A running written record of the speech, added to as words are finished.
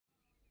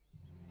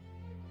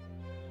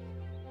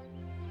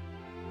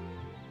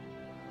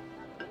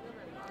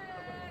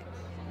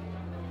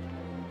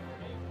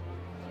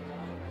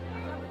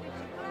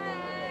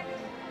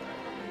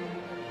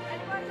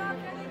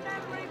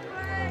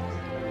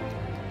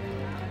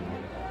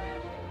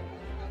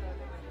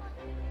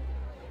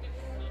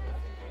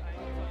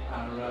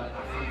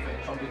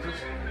trumpeters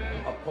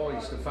are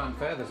poised to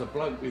fanfare. There's a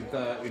bloke with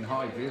in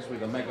high vis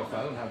with a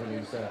megaphone having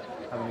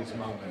his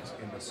moment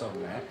in the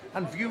sun there.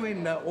 And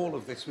viewing all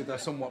of this with a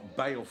somewhat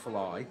baleful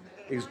eye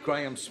is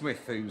Graham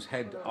Smith, who's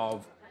head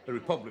of the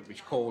Republic,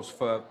 which calls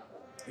for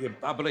the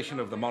abolition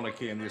of the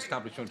monarchy and the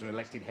establishment of an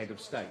elected head of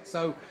state.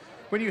 So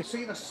when you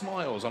see the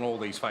smiles on all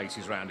these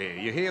faces around here,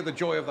 you hear the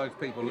joy of those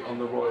people on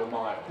the Royal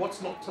Mile.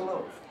 What's not to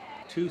love?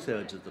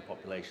 2/3 of the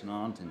population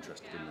aren't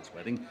interested in this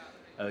wedding.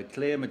 A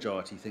clear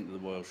majority think that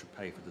the royals should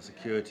pay for the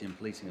security and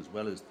policing as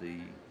well as the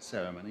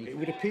ceremony. It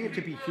would appear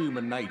to be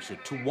human nature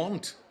to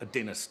want a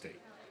dynasty.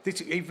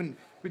 This, even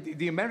with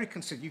the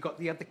Americans said you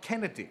had the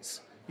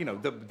Kennedys, you know,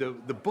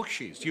 the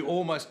Bushes. You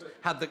almost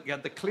had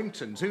the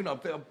Clintons. Who knows?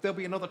 There'll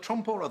be another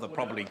Trump or other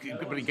probably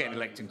getting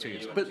elected in 2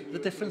 years. But the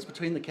difference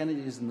between the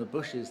Kennedys and the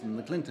Bushes and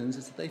the Clintons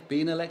is that they've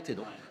been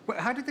elected.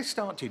 Well, how did this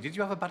start to you? Did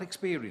you have a bad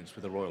experience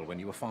with the royal when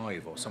you were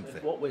 5 or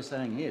something? What we're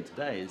saying here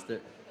today is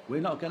that we're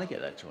not going to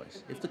get that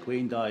choice. If the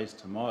Queen dies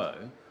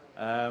tomorrow,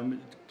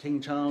 King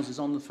Charles is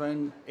on the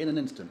throne in an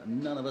instant,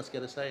 and none of us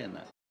get a say in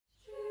that.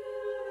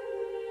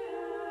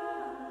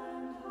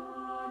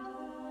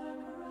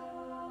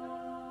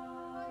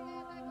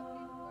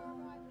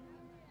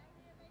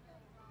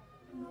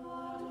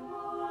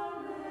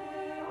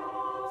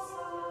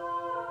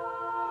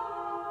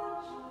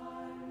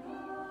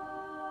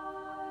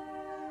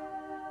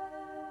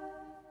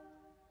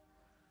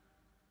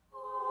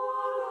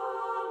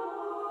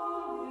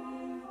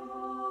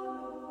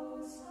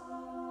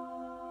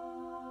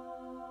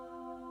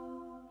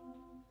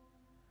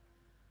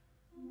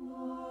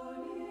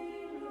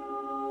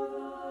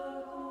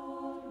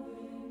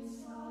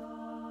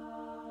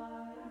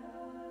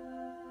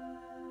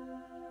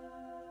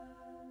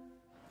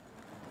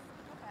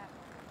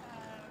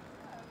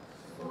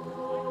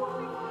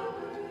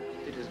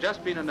 It has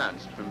just been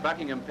announced from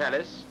Buckingham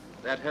Palace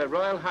that Her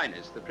Royal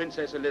Highness, the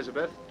Princess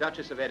Elizabeth,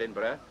 Duchess of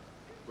Edinburgh,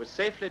 was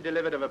safely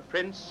delivered of a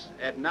prince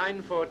at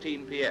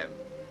 9:14 p.m.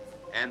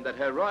 and that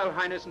Her Royal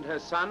Highness and her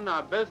son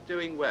are both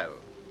doing well.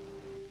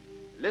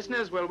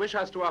 Listeners will wish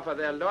us to offer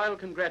their loyal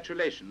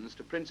congratulations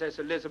to Princess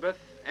Elizabeth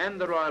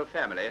and the royal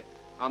family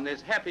on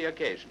this happy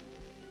occasion.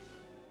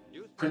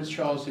 Prince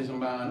Charles is a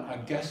man, I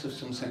guess, of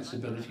some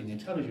sensibility and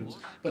intelligence,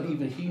 but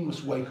even he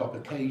must wake up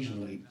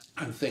occasionally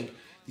and think,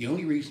 the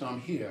only reason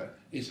I'm here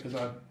is because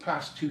I've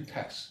passed 2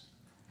 tests.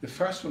 The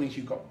first one is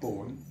you got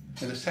born,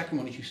 and the second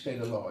one is you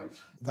stayed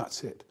alive.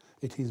 That's it.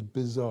 It is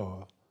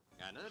bizarre.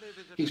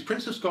 He's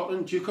Prince of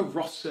Scotland, Duke of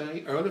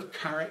Rothesay, Earl of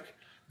Carrick,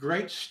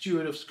 Great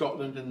Steward of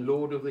Scotland and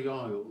Lord of the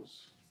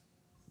Isles.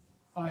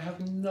 I have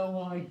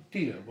no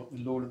idea what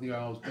the Lord of the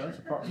Isles does,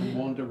 apart from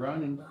wander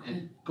around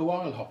and go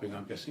isle hopping,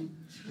 I'm guessing.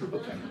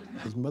 Okay.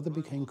 His mother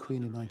became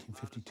Queen in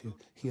 1952.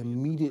 He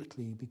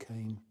immediately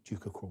became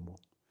Duke of Cornwall.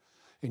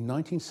 In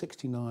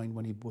 1969,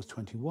 when he was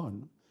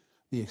 21,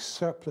 the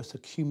surplus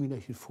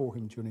accumulated for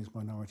him during his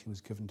minority was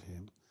given to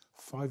him.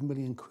 5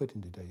 million quid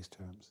in today's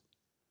terms.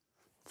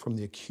 From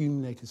the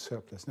accumulated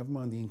surplus, never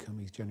mind the income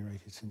he's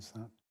generated since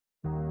that.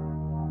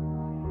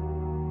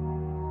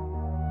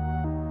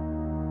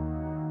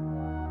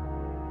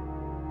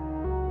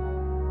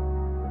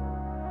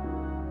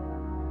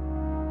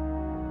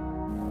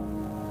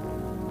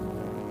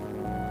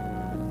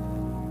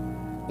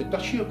 The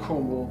Duchy of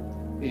Cornwall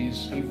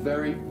is a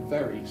very,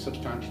 very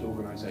substantial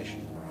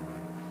organisation.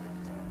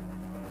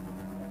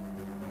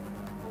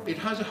 It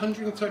has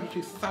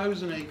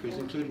 132,000 acres,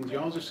 including the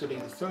Isles of Scilly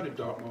and the Third of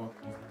Dartmoor.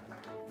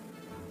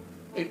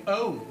 It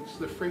owns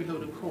the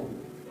freehold of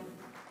Cornwall.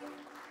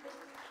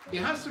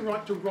 It has the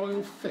right to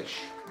royal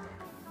fish.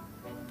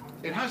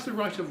 It has the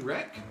right of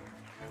wreck.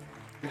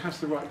 It has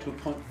the right to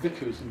appoint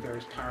vicars in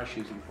various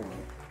parishes in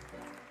Cornwall.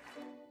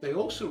 They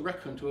also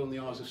reckon to own the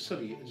Isles of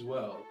Scilly as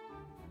well.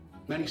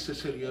 Many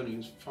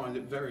Sicilians find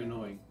it very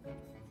annoying.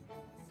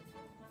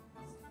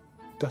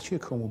 Duchy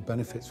of Cornwall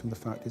benefits from the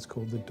fact it's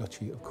called the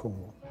Duchy of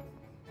Cornwall.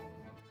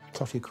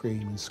 Clotted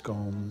cream and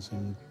scones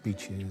and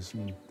beaches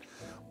and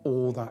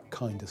all that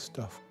kind of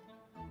stuff.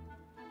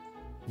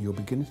 You're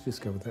beginning to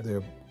discover that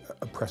they're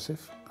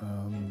oppressive,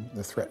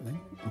 they're threatening,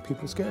 and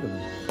people are scared of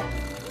them.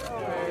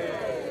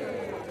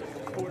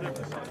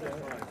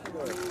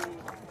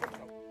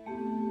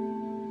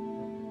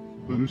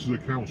 So this is a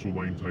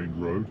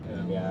council-maintained road.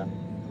 Yeah.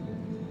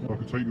 I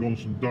could take you on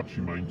some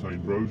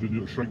Duchy-maintained roads and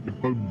it'll shake your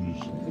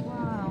bones.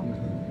 Wow.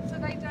 So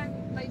they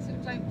sort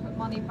of don't put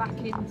money back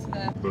into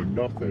the...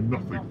 Nothing.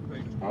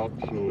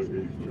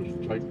 Absolutely,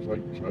 just take.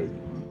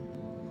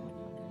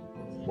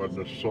 When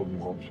the son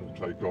wants to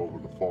take over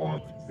the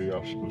farm, he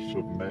has to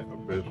submit a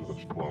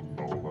business plan and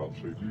all that.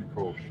 So if you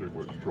cause too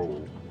much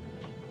trouble,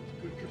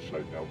 they just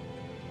say no.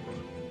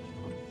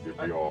 You'll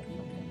be off.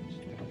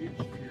 It's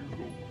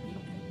feudal.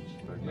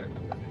 They make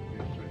any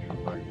decision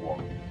they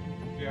want.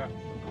 Yeah.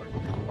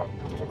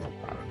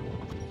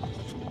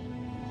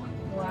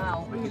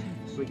 Wow.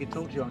 We could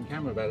talk to you on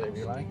camera about it if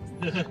you like.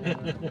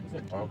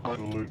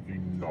 Absolutely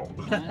not.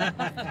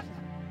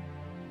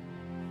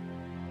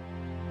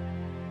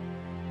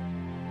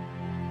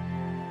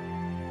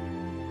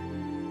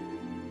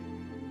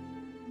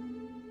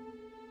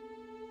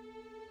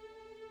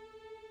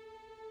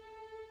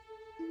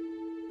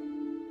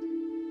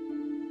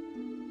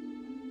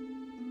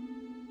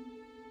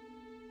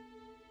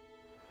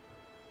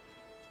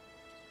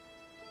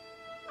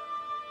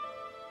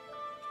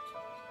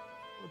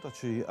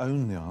 Duchy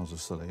own the Isles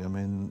of Scilly. I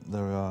mean,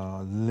 there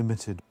are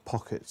limited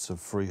pockets of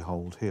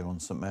freehold here on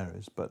St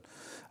Mary's,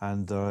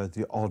 and there are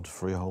the odd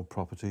freehold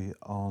property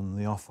on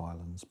the off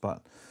islands,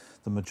 but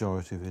the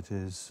majority of it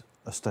is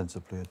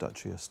ostensibly a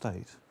duchy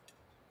estate.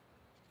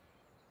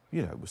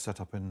 You know, it was set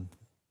up in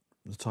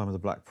the time of the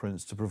Black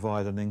Prince to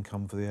provide an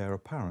income for the heir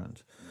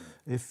apparent.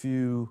 If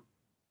you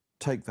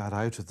take that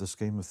out of the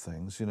scheme of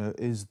things, you know,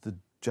 is the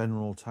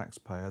general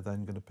taxpayer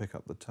then going to pick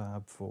up the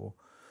tab for,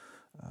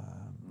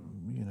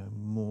 you know,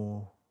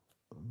 more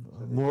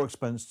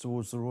expense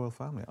towards the royal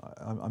family?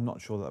 I'm not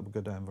sure that would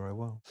go down very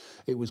well.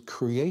 It was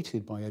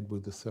created by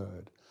Edward III.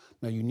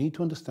 Now, you need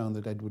to understand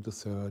that Edward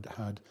III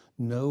had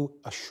no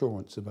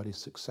assurance about his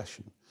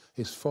succession.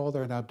 His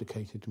father had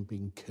abdicated and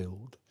been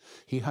killed.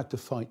 He had to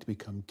fight to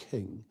become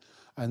king,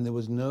 and there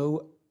was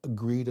no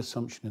agreed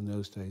assumption in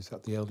those days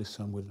that the eldest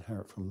son would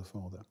inherit from the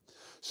father.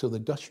 So the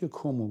Duchy of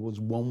Cornwall was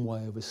one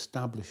way of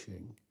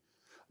establishing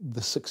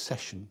the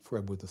succession for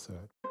Edward III.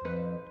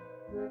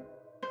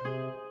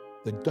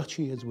 The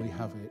duchy as we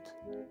have it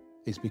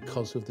is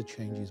because of the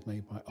changes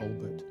made by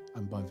Albert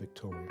and by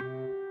Victoria.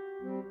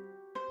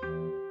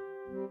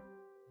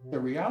 The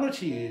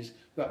reality is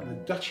that the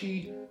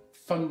duchy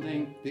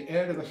funding the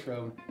heir to the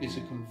throne is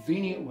a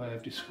convenient way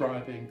of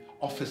describing,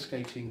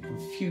 obfuscating,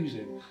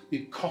 confusing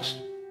the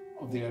cost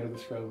of the heir to the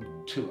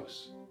throne to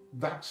us.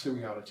 That's the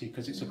reality,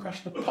 because it's a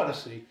question of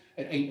policy,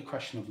 it ain't a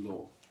question of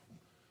law.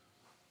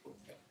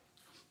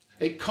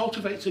 It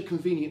cultivates a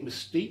convenient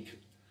mystique.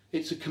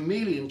 It's a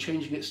chameleon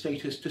changing its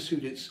status to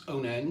suit its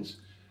own ends,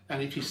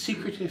 and it is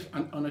secretive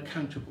and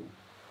unaccountable.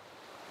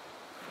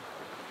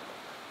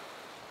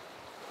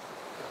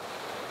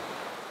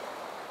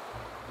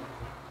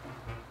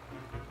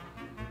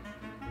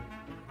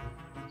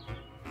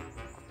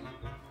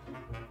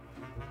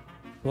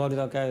 Why did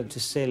I go to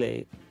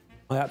Scilly?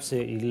 I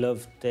absolutely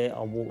loved it.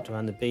 I walked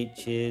around the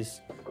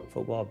beaches,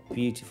 thought what a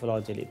beautiful,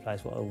 idyllic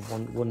place, what a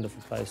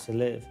wonderful place to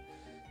live.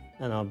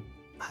 And I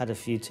had a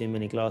few too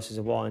many glasses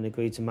of wine and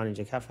agreed to manage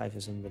a cafe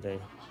for somebody.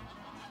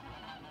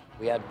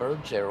 We had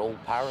birds there,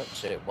 old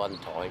parrots at one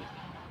time,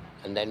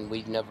 and then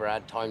we'd never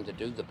had time to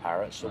do the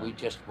parrots, so we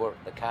just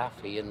worked the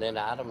cafe, and then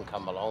Adam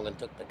come along and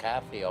took the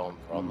cafe on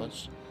from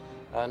us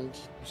and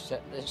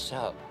set this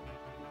up.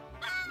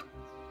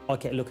 I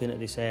kept looking at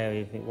this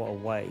area and think, what a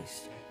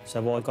waste.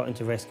 So I got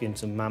into rescuing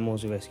some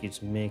mammals. We rescued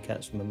some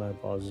meerkats from a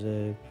mobile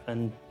zoo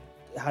and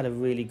had a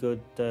really good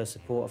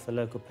support of the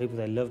local people.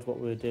 They loved what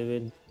we were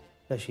doing,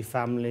 especially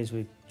families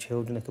with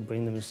children that could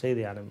bring them and see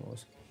the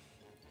animals.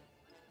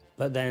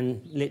 But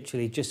then,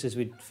 literally, just as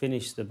we'd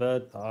finished the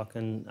bird park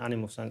and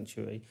animal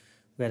sanctuary,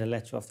 we had a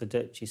letter off the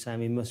Duchy saying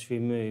we must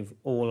remove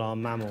all our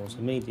mammals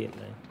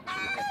immediately.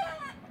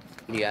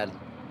 He had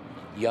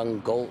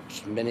young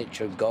goats,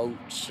 miniature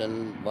goats,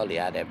 and, well, he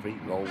had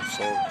all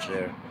sorts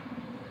there.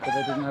 But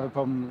they didn't have a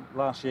problem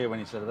last year when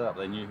he set it up.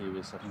 They knew he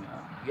was setting it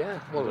up. Yeah,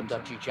 well, the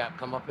Duchy chap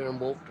come up here and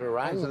walked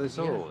around. Oh, so they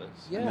saw all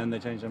this? Yeah. And then they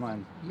changed their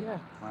mind? Yeah.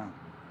 Wow.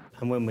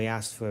 And when we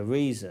asked for a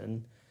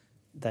reason,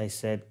 they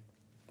said,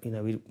 we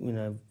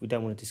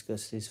don't want to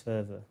discuss this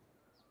further.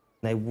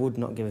 They would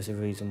not give us a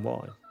reason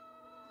why.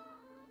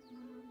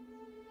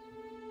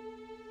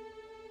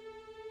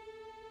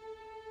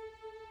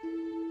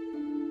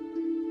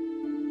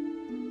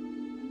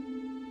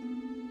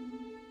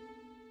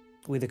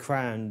 With the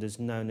Crown, there's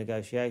no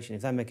negotiation.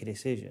 If they make a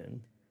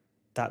decision,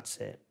 that's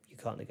it. You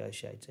can't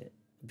negotiate it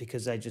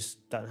because they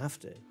just don't have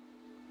to.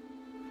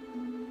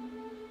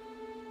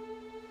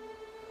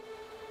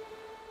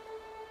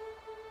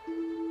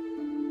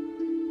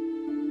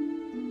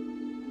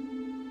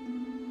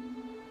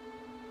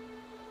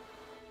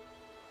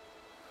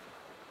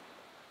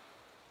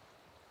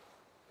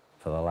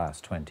 For the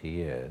last 20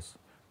 years,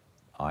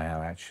 I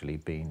have actually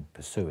been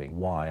pursuing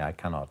why I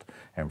cannot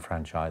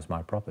enfranchise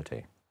my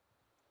property.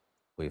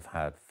 We've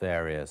had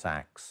various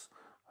acts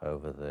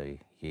over the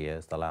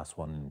years, the last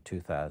one in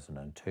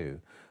 2002,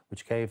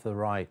 which gave the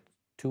right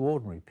to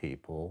ordinary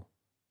people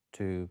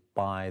to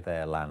buy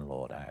their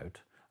landlord out,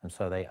 and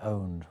so they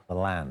owned the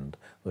land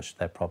which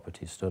their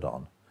property stood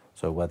on.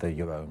 So whether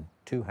you own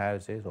 2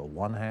 houses or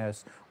 1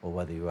 house, or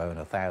whether you own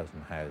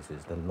 1,000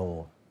 houses, the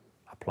law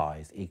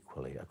applies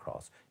equally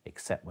across,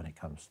 except when it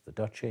comes to the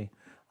Duchy,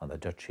 and the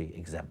Duchy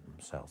exempt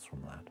themselves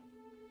from that.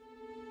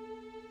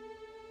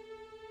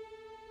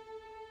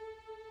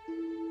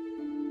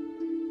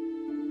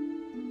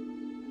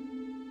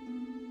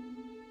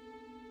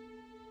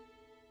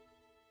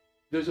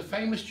 There's a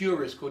famous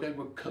jurist called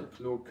Edward Coke,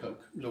 Lord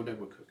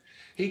Edward Coke.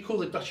 He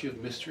called the Duchy of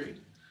Mystery.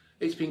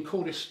 It's been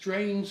called a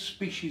strange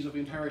species of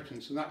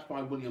inheritance, and that's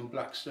by William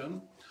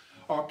Blackstone.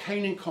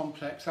 Arcane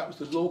complex, that was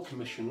the Law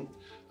Commission,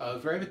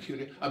 very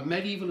peculiar. A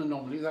medieval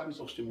anomaly, that was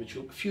Austin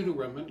Mitchell. A feudal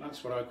remnant,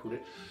 that's what I call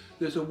it.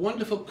 There's a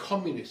wonderful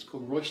communist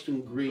called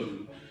Royston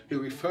Green who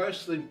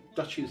refers to the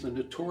Duchy as the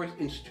notorious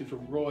institute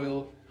of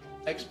royal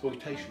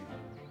exploitation.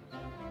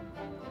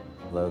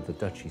 Although the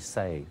Duchy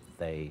say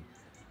they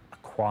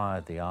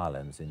acquired the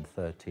islands in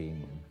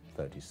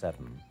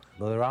 1337,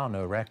 but there are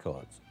no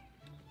records.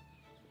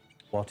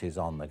 What is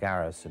on the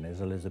garrison is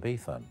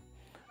Elizabethan,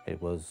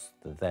 It was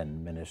the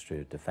then Ministry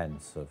of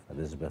Defence of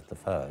Elizabeth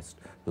I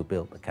who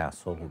built the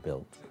castle, who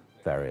built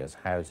various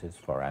houses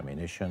for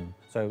ammunition.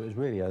 So it was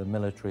really a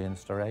military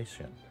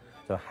installation.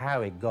 So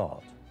how it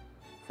got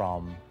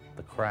from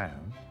the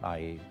Crown,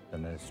 i.e. the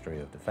Ministry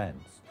of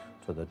Defence,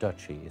 to the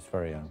Duchy is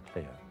very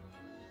unclear.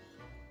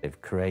 They've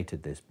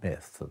created this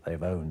myth that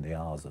they've owned the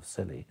Isles of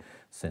Scilly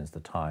since the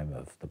time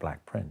of the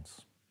Black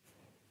Prince.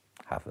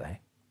 Have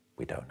they?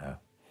 We don't know.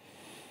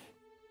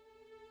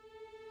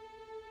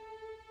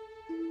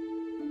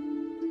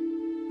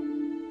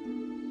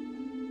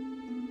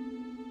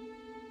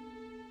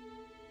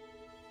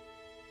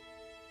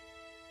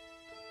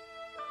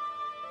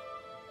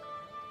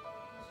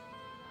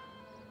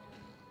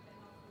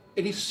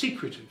 It is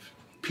secretive.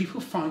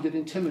 People find it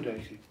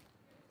intimidating.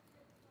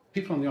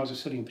 People on the Isles of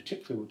Scilly in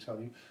particular will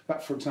tell you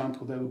that, for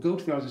example, they will go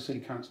to the Isles of Scilly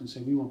Council and say,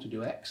 we want to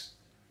do X,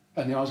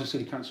 and the Isles of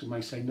Scilly Council may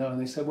say no, and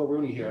they say, well, we're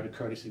only here out of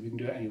courtesy, we can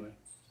do it anyway.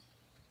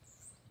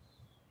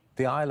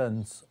 The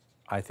islands,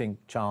 I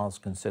think Charles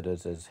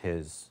considers as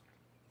his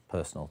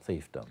personal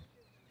fiefdom.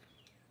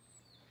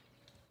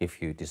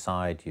 If you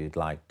decide you'd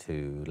like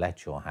to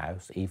let your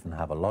house, even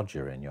have a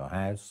lodger in your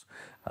house,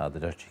 the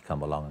Duchy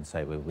come along and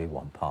say, well, we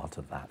want part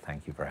of that,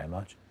 thank you very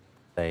much.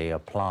 They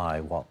apply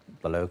what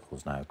the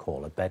locals now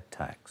call a bed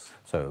tax.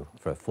 So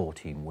for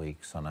 14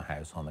 weeks on a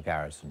house on the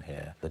garrison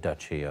here, the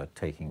Duchy are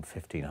taking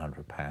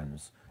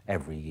 £1,500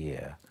 every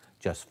year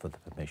just for the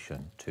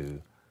permission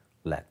to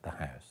let the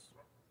house.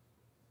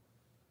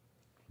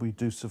 We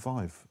do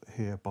survive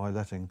here by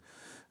letting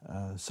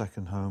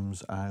second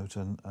homes out,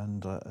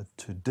 and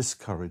to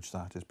discourage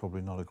that is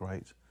probably not a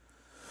great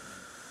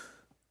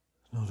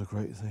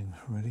thing,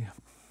 really.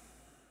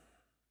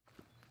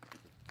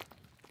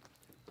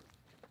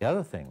 The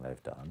other thing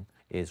they've done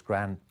is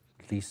grant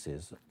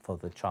leases for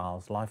the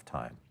child's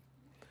lifetime.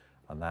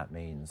 And that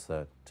means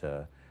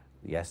that,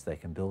 yes, they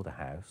can build a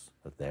house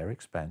at their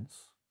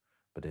expense,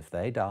 but if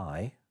they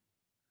die,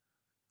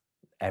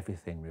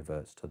 everything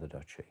reverts to the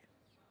Duchy.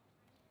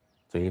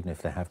 So even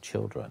if they have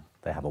children,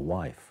 they have a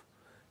wife,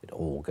 it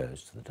all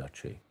goes to the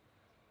Duchy.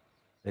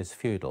 It's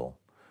feudal.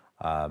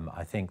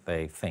 I think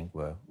they think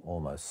we're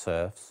almost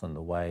serfs, and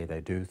the way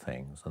they do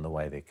things and the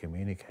way they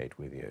communicate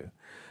with you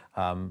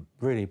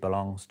really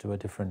belongs to a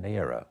different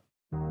era.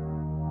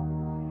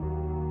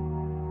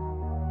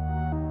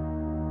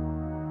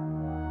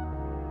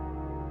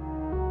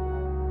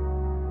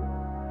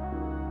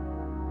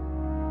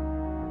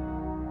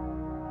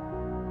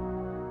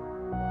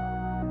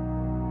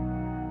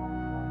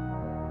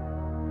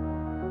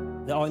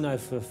 I know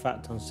for a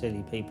fact on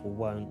Scilly people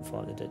won't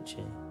fight the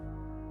Duchy.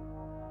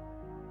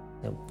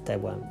 They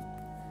won't,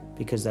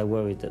 because they're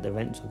worried that the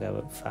rents will go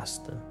up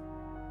faster.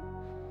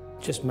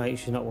 Just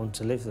makes you not want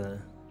to live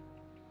there.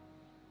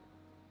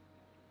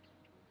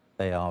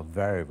 They are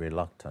very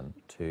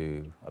reluctant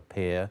to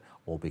appear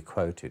or be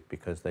quoted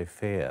because they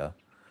fear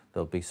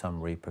there'll be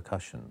some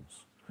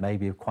repercussions.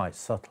 Maybe quite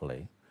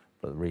subtly,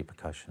 but the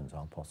repercussions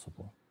are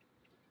possible.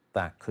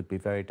 That could be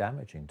very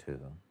damaging to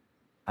them.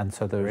 And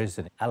so there is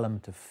an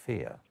element of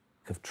fear,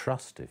 of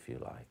trust, if you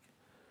like,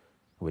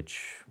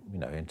 which, you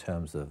know, in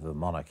terms of the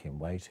monarch in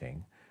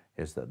waiting,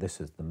 is that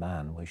this is the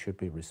man we should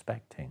be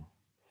respecting.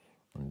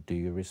 And do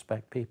you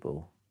respect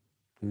people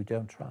who you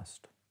don't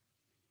trust?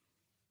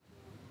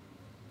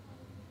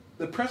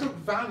 The present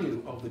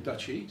value of the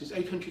Duchy is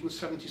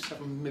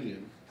 877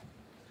 million.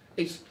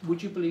 It's,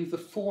 would you believe, the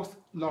fourth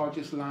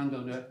largest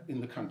landowner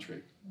in the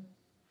country.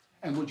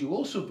 And would you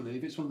also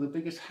believe it's one of the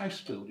biggest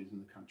house builders in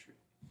the country.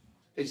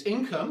 Its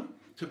income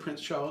to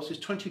Prince Charles is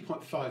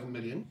 20.5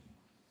 million.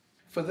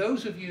 For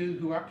those of you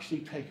who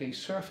actually take a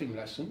surfing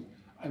lesson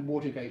in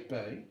Watergate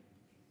Bay,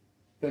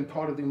 then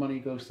part of the money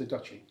goes to the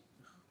Duchy.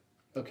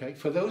 Okay,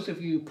 for those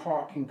of you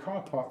park in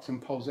car parks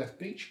in Polzeath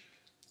Beach,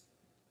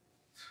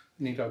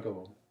 need I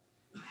go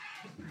on?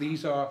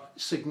 These are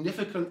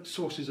significant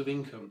sources of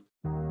income.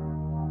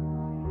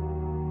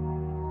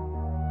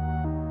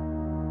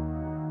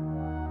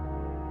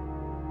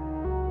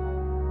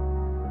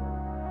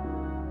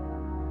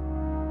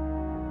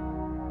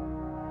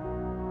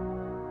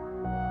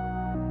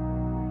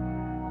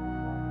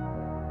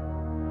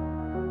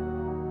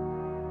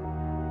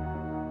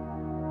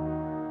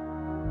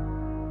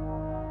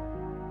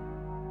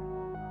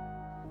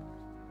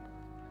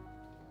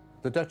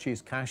 The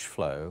Duchy's cash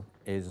flow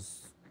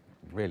is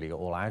really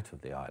all out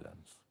of the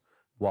islands.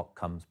 What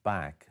comes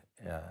back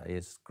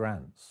is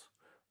grants,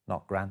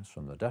 not grants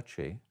from the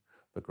Duchy,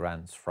 but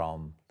grants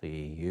from the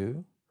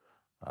EU,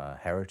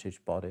 heritage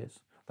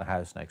bodies. The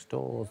house next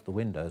door, the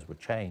windows were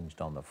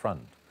changed on the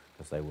front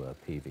because they were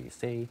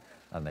PVC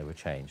and they were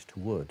changed to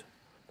wood.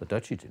 The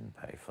Duchy didn't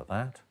pay for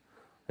that.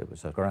 It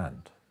was a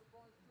grant.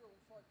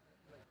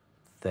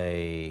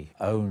 They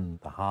own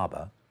the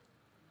harbour.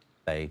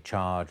 They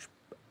charge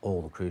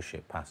all the cruise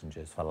ship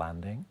passengers for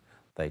landing.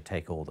 They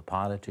take all the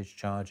pilotage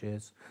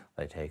charges.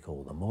 They take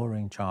all the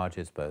mooring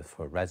charges, both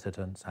for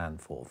residents and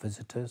for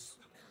visitors.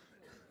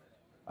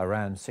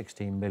 Around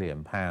 £16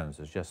 million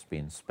has just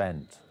been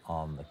spent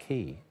on the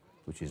quay,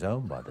 which is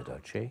owned by the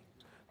Duchy,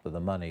 but the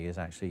money is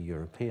actually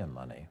European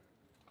money.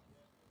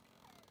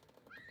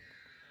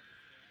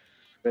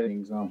 An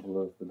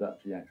example of the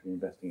Duchy actually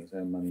investing its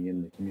own money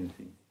in the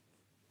community.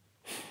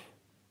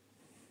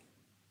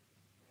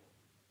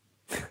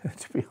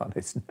 To be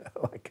honest,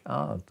 no, I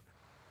can't.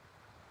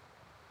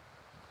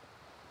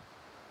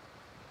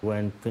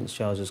 When Prince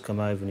Charles has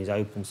come over and he's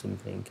opened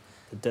something,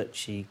 the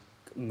Duchy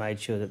made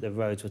sure that the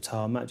roads were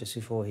tarmacked just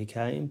before he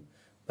came,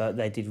 but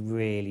they did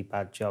really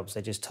bad jobs.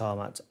 They just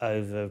tarmacked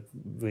over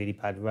really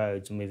bad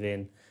roads, and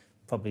within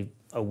probably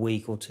a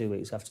week or 2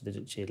 weeks after the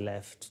Duchy had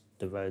left,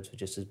 the roads were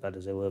just as bad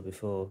as they were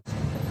before.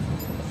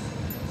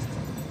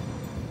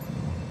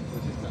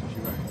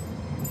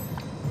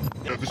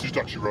 Yeah, this is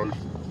Duchy Road.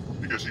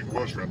 It gets even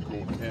worse around the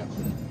corner. Yeah.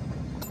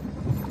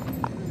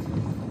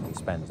 He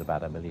spends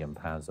about £1 million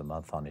a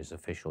month on his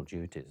official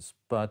duties,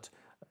 but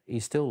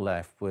he's still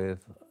left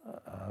with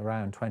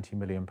around £20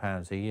 million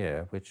a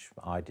year, which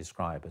I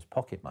describe as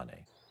pocket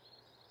money.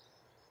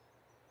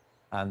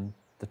 And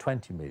the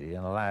 20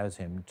 million allows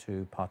him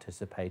to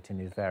participate in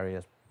his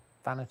various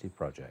vanity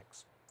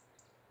projects.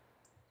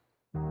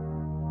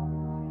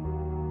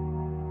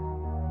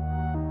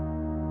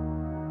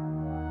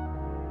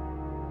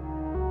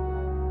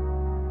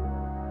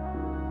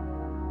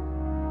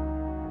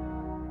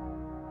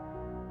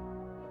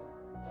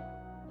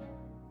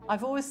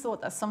 I've always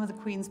thought that some of the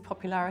Queen's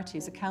popularity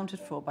is accounted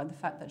for by the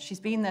fact that she's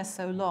been there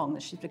so long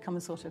that she's become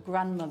a sort of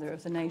grandmother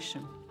of the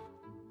nation.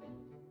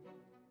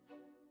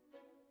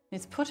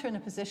 It's put her in a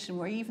position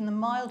where even the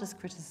mildest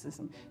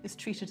criticism is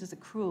treated as a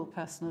cruel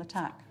personal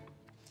attack.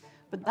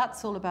 But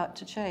that's all about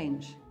to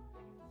change.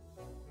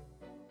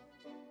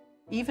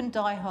 Even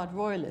die-hard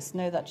royalists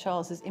know that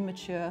Charles is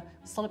immature,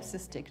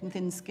 solipsistic and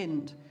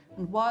thin-skinned,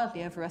 and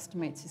wildly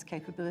overestimates his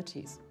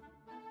capabilities.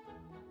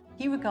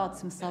 He regards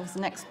himself as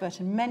an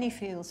expert in many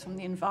fields, from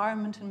the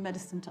environment and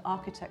medicine to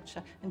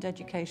architecture and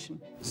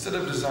education. Instead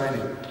of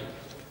designing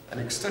an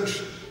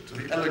extension to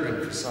the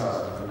elegant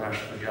facade of the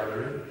National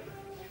Gallery,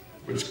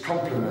 which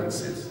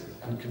complements it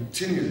and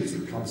continues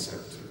the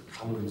concept of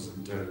columns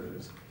and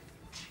domes,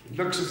 it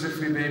looks as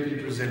if we may be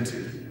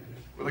presented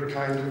with a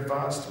kind of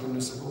vast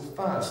municipal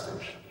fire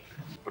station.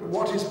 But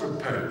what is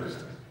proposed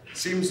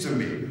seems to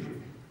me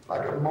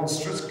like a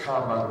monstrous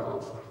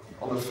carbuncle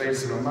on the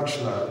face of a much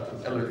loved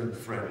and elegant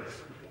friend.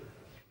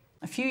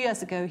 A few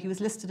years ago, he was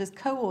listed as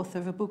co-author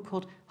of a book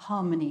called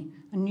Harmony,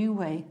 A New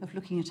Way of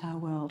Looking at Our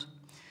World.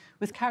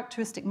 With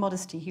characteristic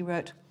modesty, he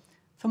wrote,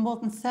 "For more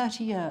than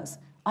 30 years,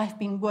 I have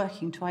been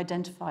working to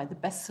identify the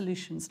best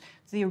solutions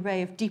to the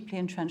array of deeply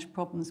entrenched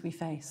problems we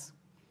face.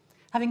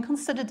 Having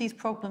considered these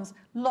problems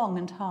long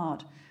and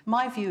hard,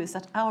 my view is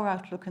that our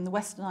outlook in the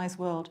westernized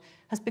world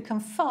has become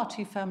far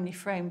too firmly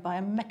framed by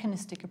a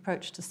mechanistic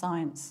approach to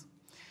science.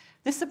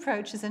 This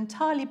approach is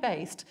entirely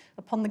based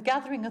upon the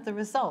gathering of the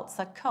results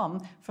that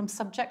come from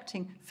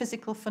subjecting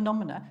physical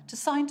phenomena to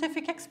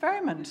scientific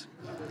experiment."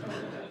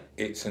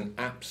 It's an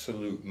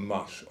absolute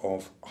mush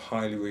of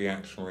highly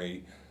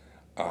reactionary,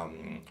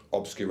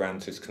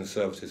 obscurantist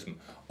conservatism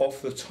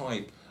of the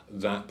type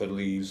that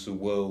believes the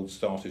world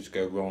started to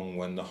go wrong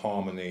when the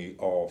harmony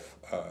of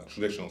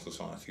traditional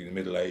society, the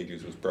Middle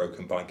Ages, was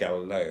broken by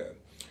Galileo.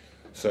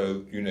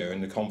 So, you know,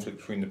 in the conflict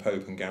between the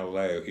Pope and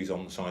Galileo, he's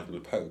on the side of the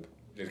Pope.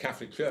 The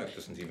Catholic Church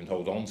doesn't even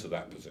hold on to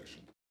that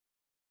position.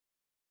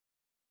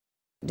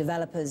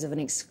 Developers of an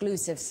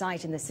exclusive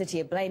site in the city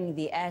are blaming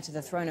the heir to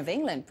the throne of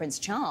England, Prince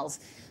Charles,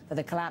 for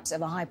the collapse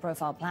of a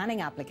high-profile planning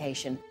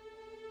application.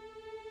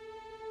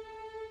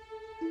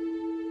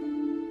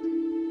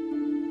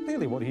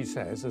 Clearly what he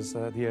says as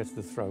the heir to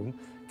the throne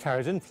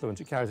carries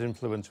influence. It carries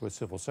influence with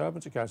civil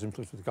servants, it carries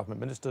influence with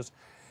government ministers,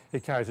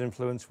 it carries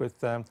influence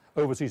with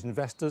overseas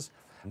investors.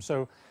 And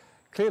so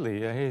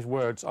clearly his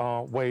words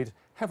are weighed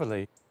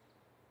heavily.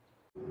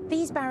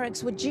 These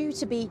barracks were due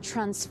to be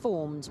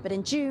transformed, but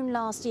in June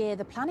last year,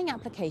 the planning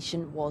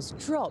application was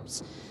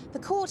dropped. The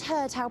court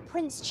heard how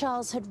Prince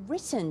Charles had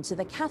written to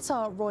the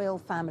Qatar royal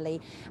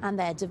family and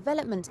their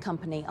development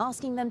company,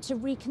 asking them to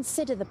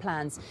reconsider the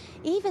plans,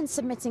 even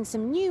submitting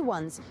some new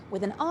ones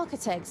with an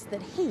architect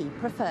that he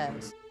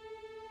preferred.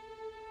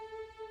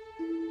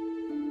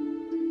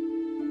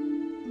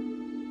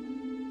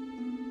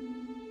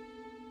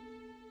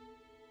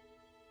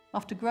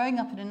 After growing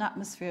up in an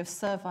atmosphere of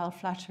servile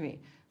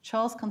flattery,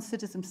 Charles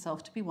considers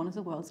himself to be one of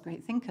the world's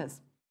great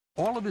thinkers.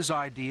 All of his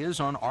ideas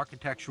on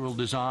architectural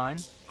design,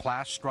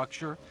 class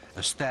structure,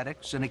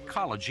 aesthetics, and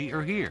ecology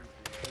are here.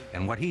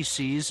 And what he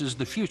sees as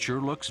the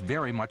future looks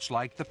very much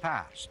like the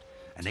past,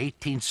 an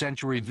 18th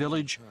century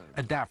village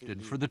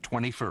adapted for the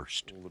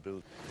 21st.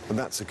 And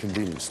that's a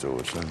convenience store,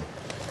 which I'm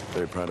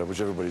very proud of,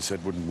 which everybody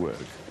said wouldn't work.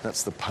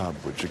 That's the pub,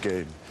 which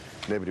again,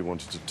 nobody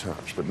wanted to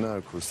touch. But now,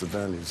 of course, the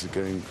values are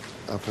going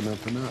up and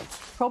up and up.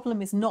 The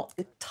problem is not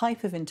the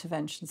type of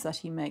interventions that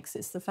he makes,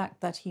 it's the fact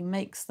that he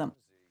makes them.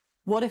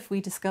 What if we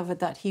discovered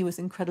that he was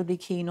incredibly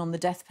keen on the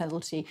death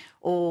penalty,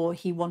 or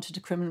he wanted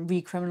to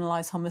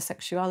recriminalise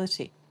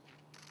homosexuality?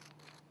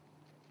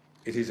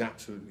 It is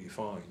absolutely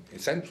fine,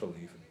 essential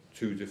even,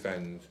 to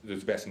defend the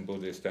Tibetan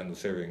Buddhist and the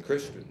Syrian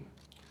Christian.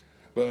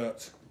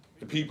 But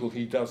The people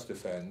he does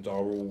defend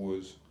are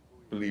always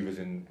believers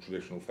in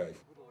traditional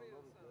faith.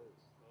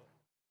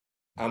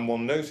 And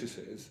one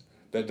notices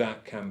that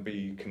that can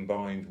be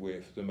combined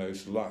with the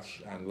most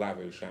lush and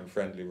lavish and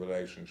friendly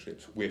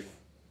relationships with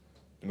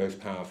the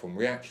most powerful and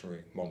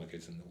reactionary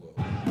monarchies in the world.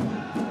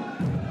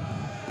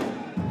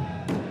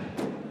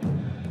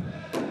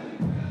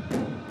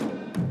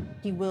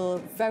 He will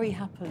very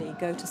happily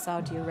go to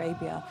Saudi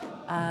Arabia,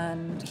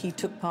 and he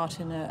took part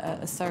in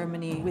a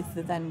ceremony with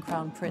the then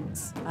Crown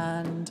Prince,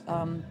 and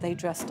they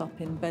dressed up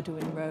in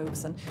Bedouin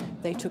robes and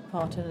they took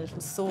part in a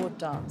little sword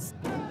dance.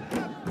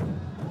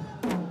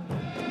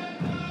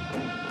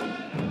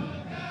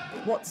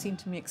 What seemed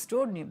to me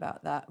extraordinary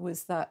about that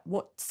was that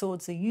what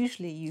swords are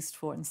usually used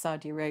for in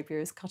Saudi Arabia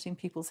is cutting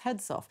people's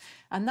heads off,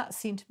 and that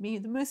seemed to me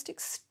the most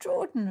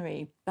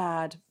extraordinary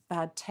bad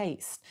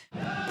taste.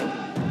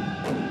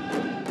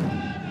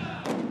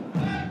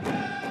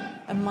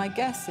 And my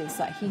guess is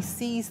that he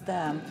sees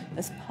them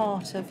as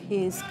part of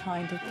his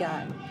kind of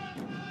gang.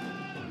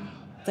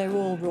 They're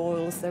all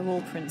royals, they're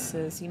all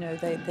princes, you know,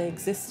 they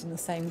exist in the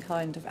same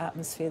kind of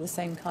atmosphere, the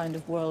same kind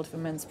of world of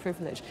immense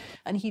privilege.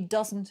 And he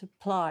doesn't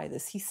apply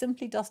this. He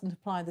simply doesn't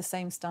apply the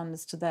same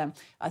standards to them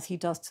as he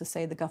does to,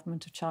 say, the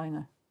government of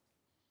China.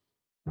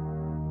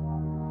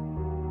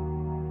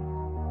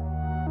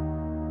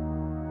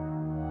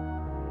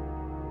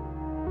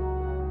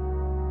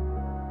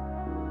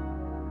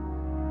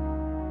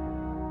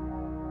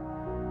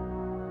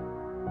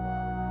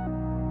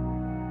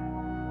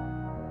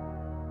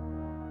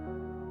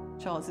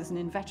 Charles is an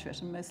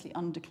inveterate and mostly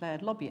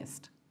undeclared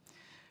lobbyist.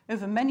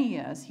 Over many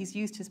years, he's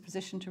used his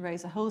position to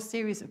raise a whole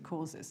series of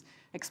causes,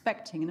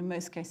 expecting, and in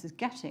most cases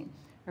getting,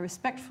 a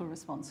respectful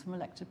response from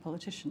elected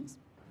politicians.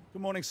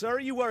 Good morning, sir. Are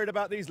you worried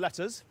about these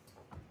letters?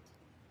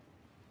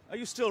 Are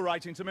you still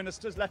writing to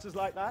ministers letters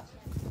like that?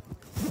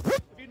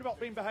 Have you not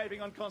been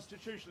behaving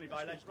unconstitutionally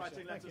by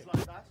writing letters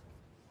like that?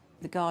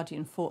 The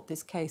Guardian fought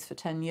this case for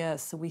 10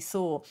 years, so we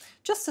saw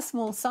just a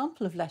small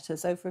sample of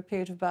letters over a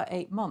period of about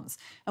 8 months,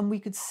 and we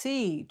could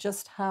see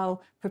just how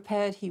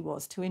prepared he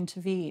was to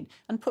intervene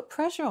and put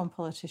pressure on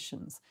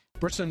politicians.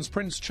 Britain's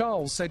Prince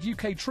Charles said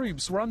UK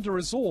troops were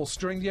under-resourced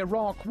during the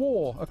Iraq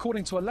War,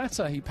 according to a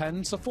letter he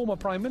penned to former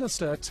Prime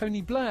Minister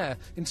Tony Blair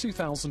in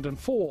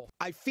 2004.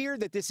 I fear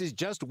that this is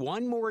just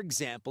one more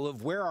example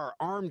of where our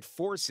armed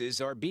forces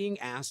are being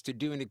asked to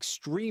do an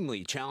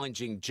extremely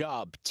challenging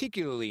job,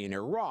 particularly in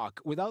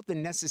Iraq, without the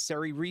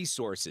necessary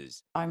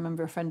resources. I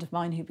remember a friend of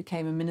mine who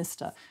became a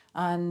minister,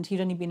 and he'd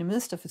only been a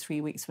minister for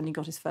 3 weeks when he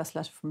got his first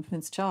letter from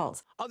Prince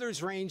Charles.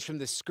 Others range from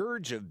the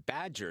scourge of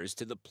badgers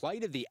to the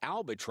plight of the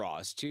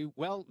albatross to,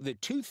 well, the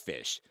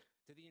toothfish.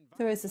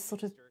 There is a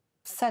sort of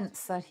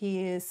sense that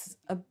he is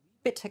a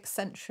bit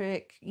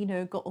eccentric, you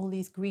know, got all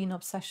these green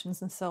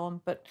obsessions and so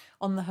on, but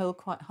on the whole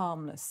quite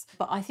harmless.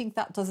 But I think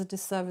that does a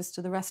disservice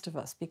to the rest of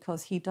us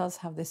because he does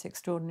have this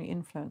extraordinary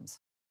influence.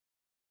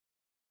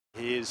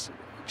 He is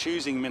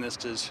choosing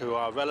ministers who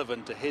are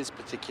relevant to his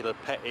particular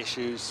pet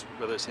issues,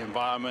 whether it's the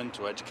environment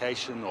or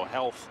education or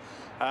health.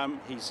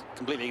 He's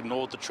completely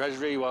ignored the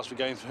Treasury whilst we're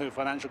going through a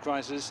financial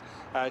crisis,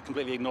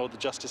 completely ignored the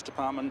Justice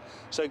Department.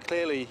 So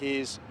clearly he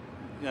is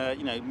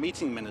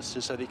meeting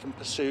ministers so that he can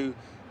pursue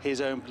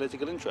his own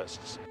political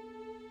interests.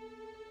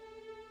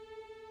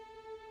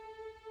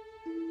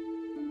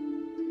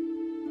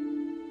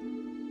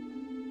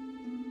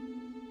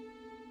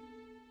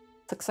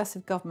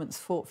 Successive governments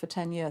fought for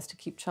 10 years to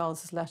keep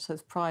Charles's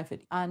letters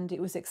private, and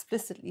it was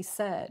explicitly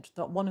said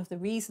that one of the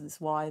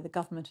reasons why the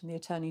government and the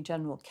Attorney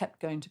General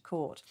kept going to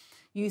court,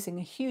 using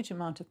a huge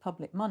amount of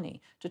public money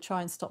to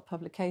try and stop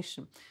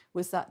publication,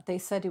 was that they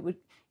said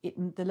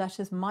the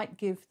letters might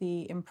give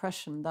the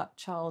impression that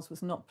Charles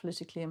was not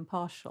politically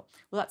impartial.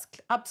 Well, that's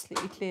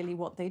absolutely clearly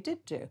what they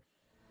did do.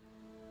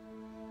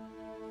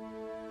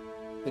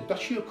 The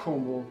Duchy of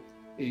Cornwall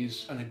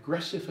is an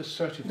aggressive,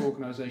 assertive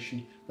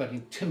organisation that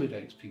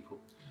intimidates people.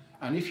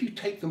 And if you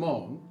take them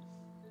on,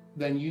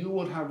 then you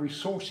will have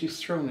resources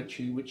thrown at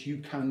you which you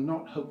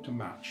cannot hope to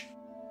match.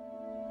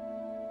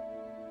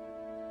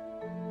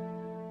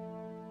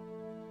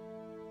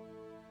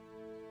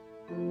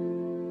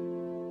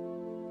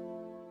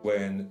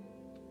 When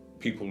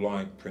people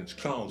like Prince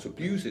Charles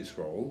abuse its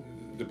role,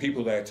 the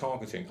people they're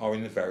targeting are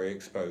in a very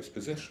exposed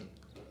position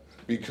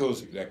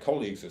because their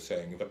colleagues are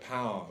saying the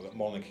power that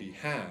monarchy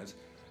has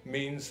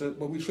means that,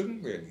 well, we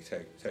shouldn't really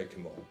take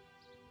him on.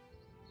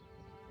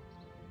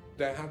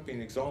 There have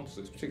been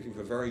examples, particularly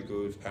with a very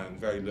good and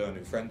very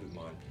learned friend of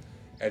mine,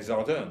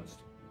 Edzard Ernst.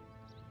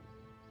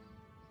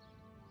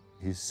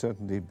 He's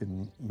certainly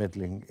been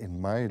meddling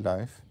in my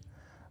life,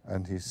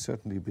 and he's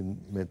certainly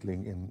been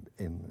meddling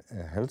in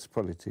health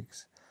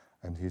politics,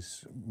 and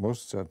he's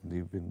most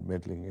certainly been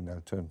meddling in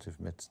alternative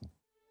medicine.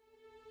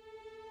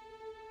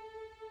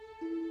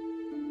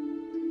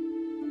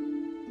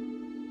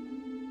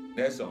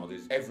 Edzard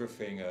is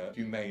everything a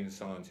humane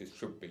scientist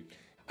should be.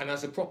 And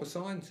as a proper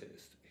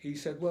scientist, he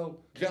said, well,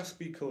 just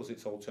because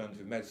it's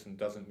alternative medicine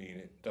doesn't mean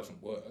it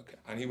doesn't work.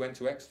 And he went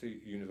to Exeter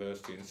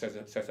University and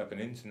set up an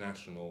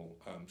international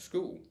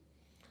school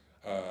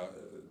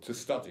to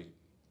study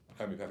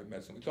homeopathic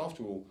medicine, which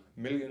after all,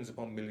 millions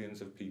upon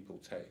millions of people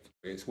take.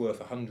 It's worth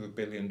 $100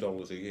 billion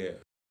a year.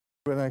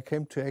 When I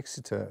came to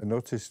Exeter, I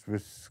noticed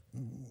with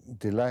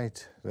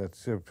delight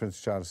that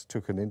Prince Charles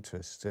took an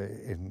interest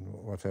in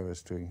what I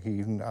was doing. He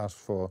even asked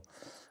for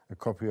a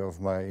copy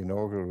of my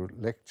inaugural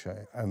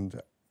lecture,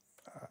 and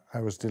I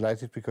was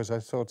delighted because I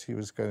thought he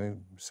was going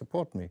to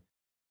support me.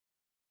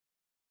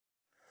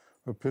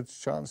 Well, Prince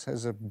Charles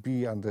has a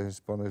bee under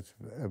his bonnet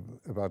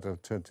about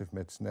alternative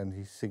medicine, and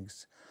he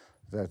thinks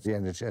that the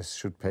NHS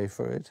should pay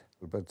for it.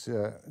 But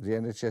the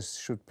NHS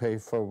should pay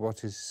for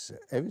what is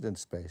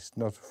evidence-based,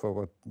 not for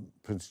what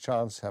Prince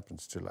Charles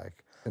happens to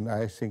like. And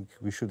I think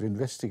we should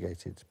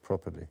investigate it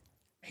properly.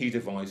 He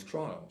devised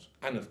trials,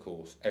 and of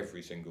course,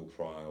 every single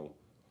trial,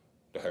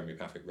 the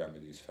homeopathic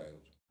remedies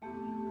failed.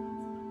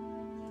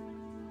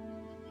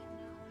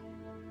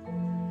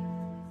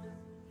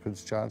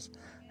 Prince Charles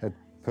had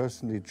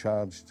personally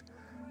charged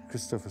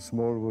Christopher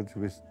Smallwood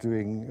with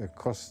doing a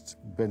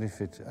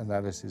cost-benefit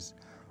analysis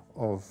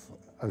of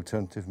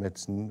alternative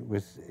medicine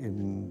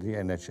within the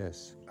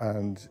NHS.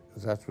 And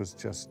that was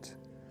just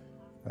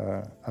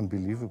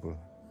unbelievable.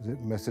 The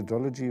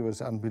methodology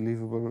was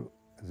unbelievable.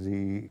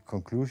 The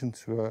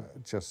conclusions were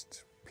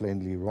just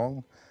plainly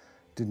wrong,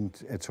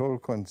 didn't at all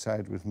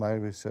coincide with my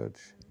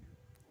research.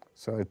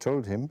 So I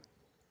told him,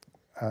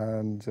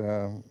 and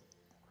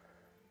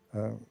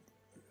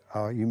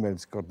our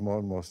emails got more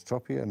and more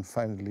stroppy, and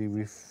finally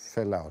we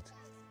fell out.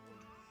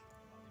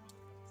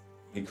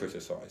 He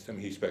criticised him.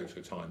 He spoke to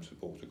a Times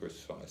reporter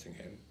criticising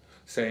him,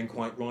 saying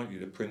quite rightly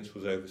the Prince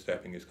was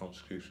overstepping his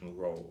constitutional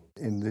role.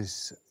 In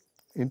this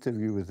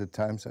interview with the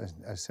Times,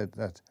 I said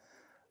that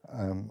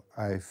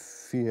I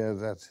fear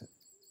that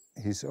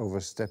he's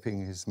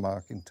overstepping his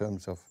mark in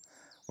terms of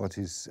what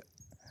he's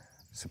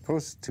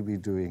supposed to be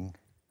doing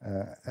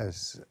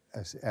as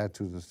heir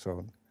to the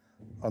throne.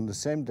 On the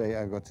same day,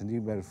 I got an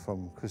email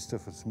from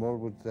Christopher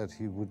Smallwood that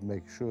he would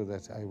make sure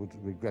that I would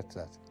regret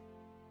that.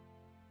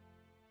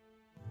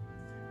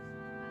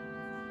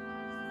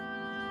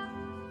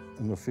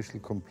 An official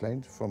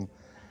complaint from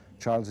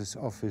Charles's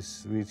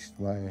office reached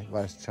my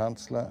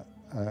Vice-Chancellor,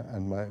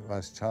 and my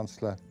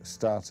Vice-Chancellor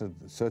started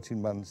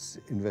 13 months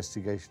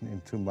investigation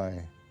into my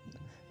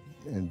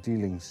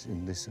dealings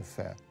in this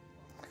affair.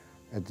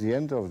 At the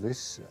end of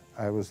this,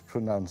 I was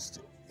pronounced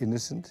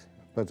innocent,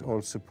 but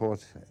all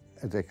support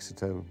at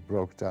Exeter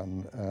broke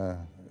down.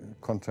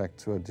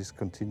 Contracts were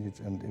discontinued,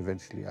 and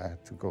eventually I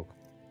had to go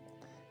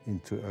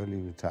into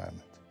early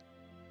retirement.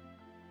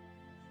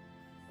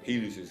 He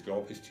loses his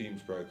job, his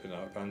team's broken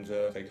up, and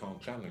they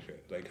can't challenge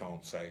it. They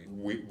can't say,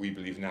 we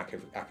believe in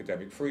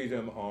academic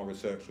freedom, our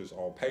researchers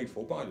are paid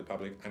for by the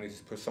public, and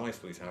it's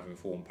precisely to have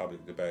informed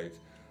public debate.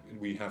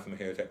 We have them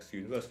here at Exeter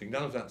University.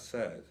 None of that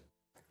said.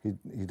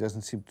 He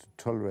doesn't seem to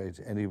tolerate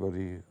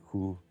anybody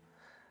who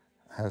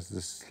has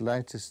the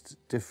slightest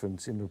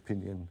difference in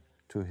opinion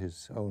to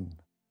his own.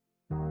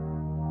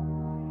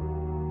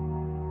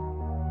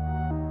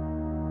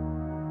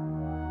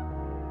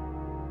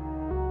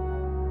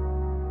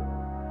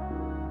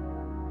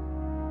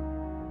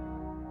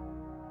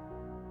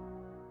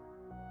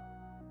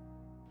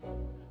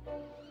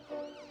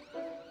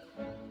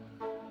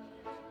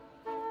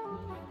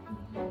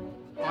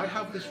 I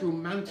have this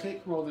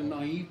romantic, rather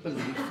naive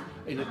belief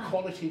in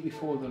equality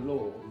before the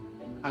law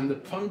and the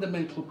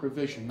fundamental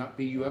provision that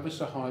be you ever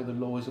so high, the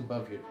law is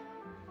above you.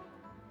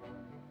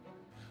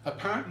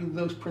 Apparently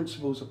those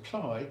principles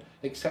apply,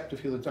 except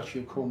if you're the Duchy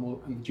of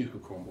Cornwall and the Duke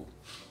of Cornwall.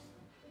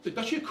 The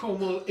Duchy of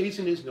Cornwall is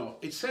and is not.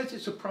 It says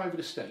it's a private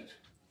estate,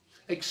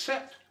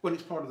 except when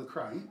it's part of the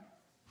Crown,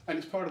 and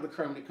it's part of the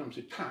Crown when it comes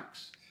to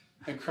tax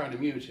and Crown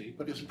immunity,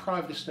 but it's a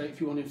private estate if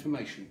you want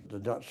information. The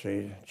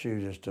Duchy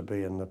chooses to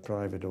be in the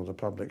private or the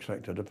public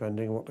sector,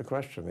 depending on what the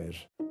question is.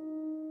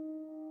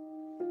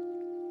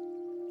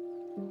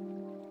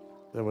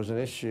 There was an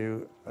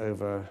issue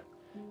over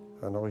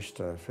an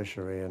oyster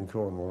fishery in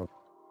Cornwall.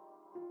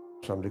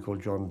 Somebody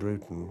called John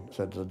Bruton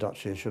said the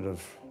Duchy should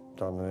have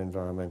done an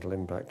environmental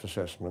impact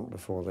assessment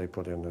before they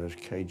put in those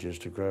cages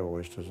to grow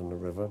oysters in the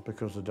river,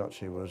 because the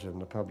Duchy was in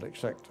the public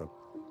sector.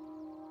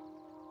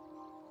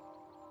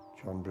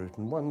 John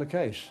Bruton won the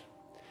case,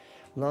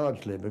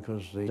 largely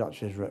because the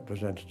Duchy's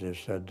representatives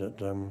said that,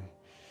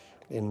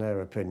 in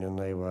their opinion,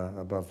 they were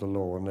above the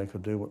law and they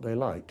could do what they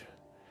liked.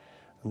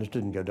 And this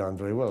didn't go down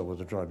very well with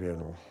the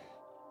tribunal.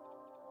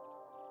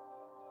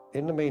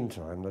 In the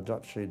meantime, the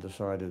Duchy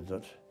decided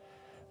that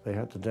they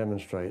had to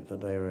demonstrate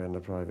that they were in the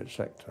private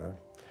sector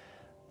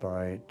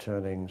by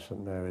turning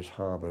St Mary's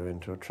Harbour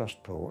into a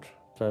trust port.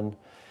 Then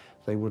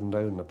they wouldn't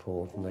own the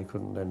port and they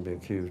couldn't then be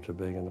accused of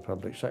being in the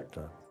public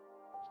sector.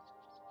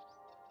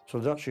 So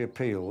the Duchy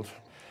appealed,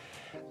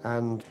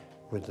 and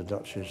with the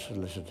Duchy's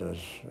solicitors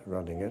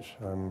running it,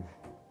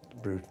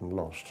 Bruton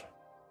lost.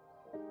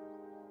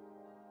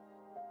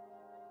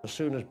 As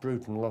soon as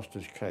Bruton lost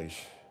his case,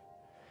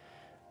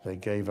 they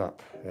gave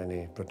up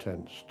any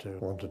pretense to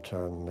want to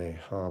turn the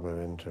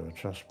harbour into a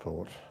trust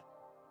port.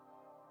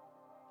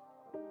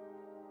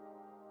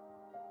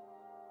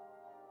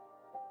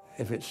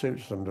 If it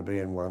suits them to be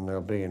in one,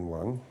 they'll be in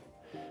one.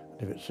 And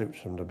If it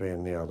suits them to be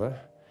in the other,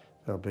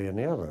 they'll be in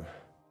the other.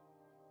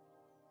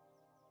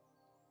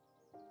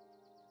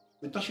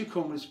 The Duchy of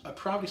Cornwall is a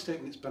private estate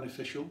when it's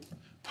beneficial,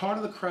 part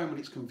of the Crown when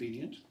it's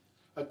convenient,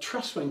 a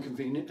trust when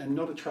convenient and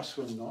not a trust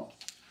when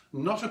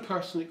not a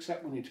person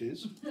except when it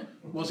is,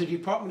 was a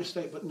department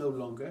estate but no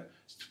longer,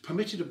 it's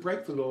permitted to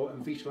break the law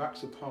and veto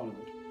acts of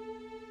Parliament.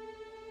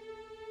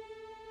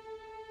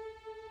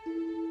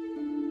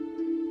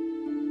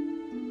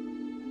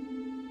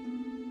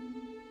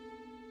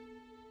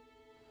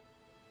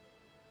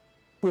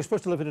 We're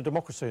supposed to live in a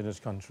democracy in this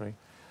country,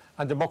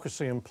 and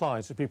democracy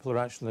implies that people are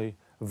actually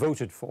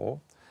voted for,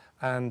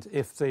 and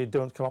if they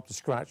don't come up to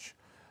scratch,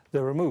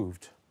 they're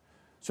removed.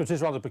 So it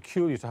is rather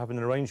peculiar to have an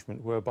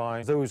arrangement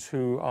whereby those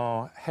who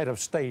are head of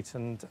state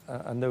and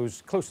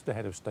those close to the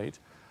head of state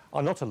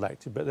are not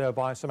elected, but they're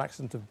by some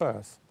accident of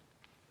birth.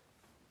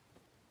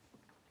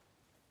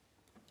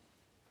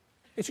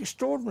 It's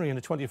extraordinary in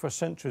the 21st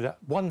century that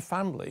one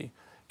family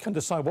can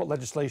decide what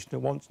legislation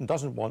it wants and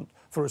doesn't want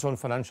for its own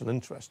financial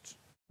interests.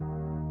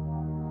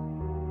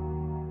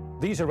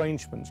 These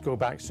arrangements go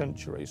back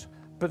centuries,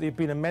 but they've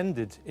been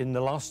amended in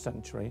the last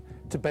century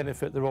to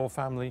benefit the royal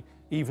family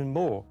even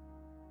more.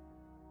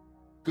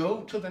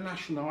 Go to the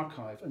National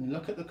Archive and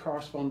look at the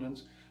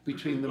correspondence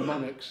between the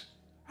monarchs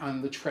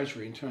and the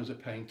Treasury in terms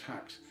of paying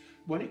tax.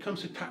 When it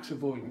comes to tax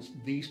avoidance,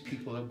 these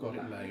people have got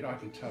it made, I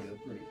can tell you.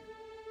 Brilliant.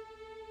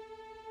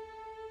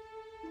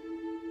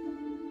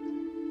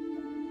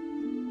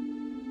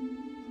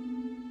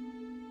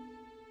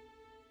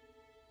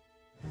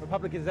 The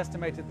Republic has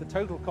estimated the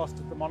total cost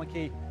of the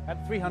monarchy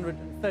at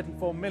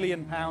 £334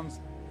 million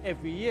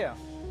every year.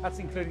 That's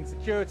including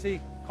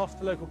security, cost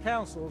to local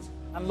councils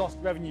and lost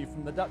revenue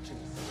from the duchies.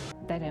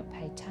 They don't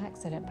pay tax,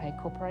 they don't pay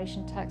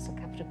corporation tax or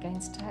capital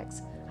gains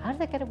tax. How do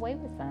they get away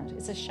with that?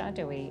 It's as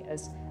shadowy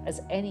as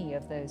any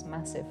of those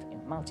massive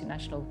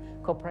multinational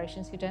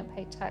corporations who don't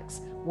pay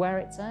tax where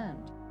it's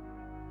earned.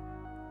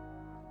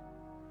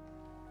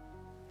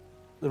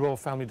 The royal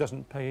family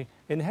doesn't pay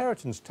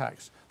inheritance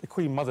tax. The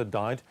Queen Mother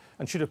died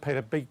and should have paid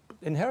a big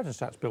inheritance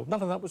tax bill.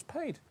 None of that was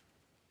paid.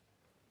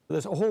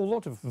 There's a whole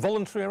lot of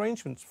voluntary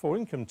arrangements for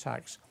income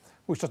tax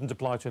which doesn't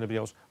apply to anybody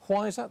else.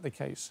 Why is that the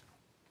case?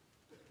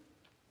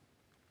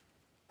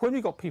 When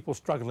you've got people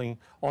struggling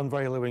on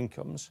very low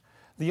incomes,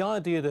 the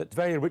idea that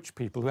very rich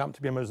people who happen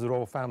to be members of the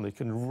royal family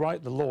can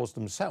write the laws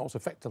themselves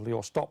effectively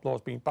or stop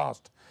laws being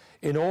passed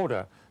in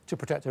order to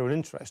protect their own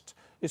interest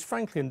is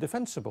frankly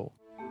indefensible.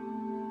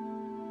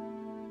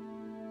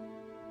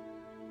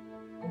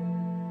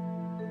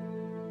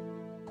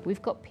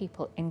 We've got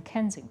people in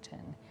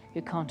Kensington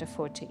who can't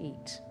afford to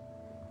eat.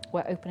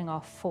 We're opening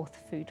our 4th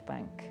food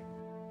bank.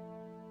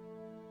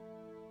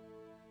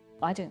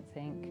 I don't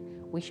think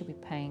we should be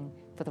paying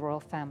for the royal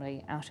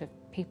family out of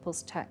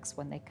people's tax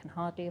when they can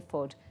hardly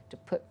afford to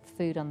put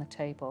food on the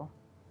table.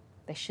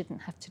 They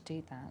shouldn't have to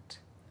do that.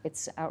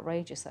 It's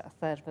outrageous that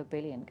 £1/3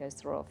 billion goes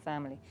to the royal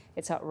family.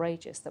 It's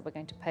outrageous that we're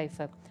going to pay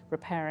for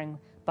repairing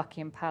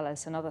Buckingham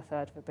Palace another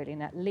 £1/3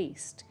 billion at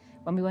least,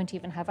 when we won't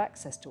even have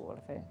access to all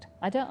of it.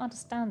 I don't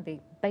understand the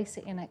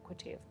basic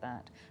inequity of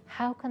that.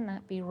 How can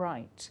that be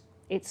right?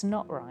 It's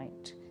not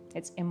right.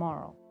 It's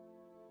immoral.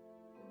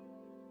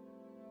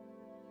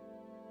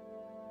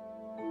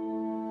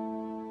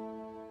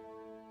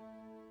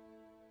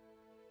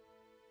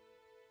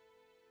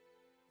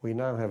 We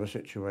now have a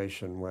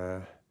situation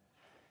where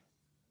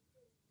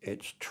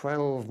it's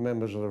 12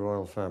 members of the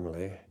royal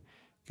family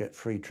get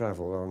free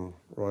travel on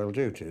royal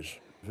duties.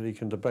 You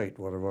can debate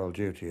what a royal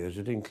duty is.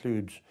 It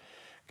includes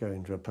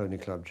going to a pony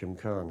club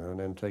gymkhana and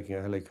then taking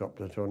a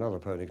helicopter to another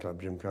pony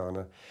club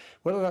gymkhana.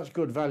 Whether that's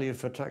good value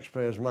for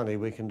taxpayers' money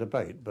we can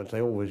debate, but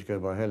they always go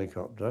by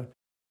helicopter.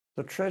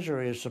 The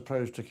Treasury is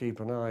supposed to keep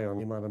an eye on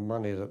the amount of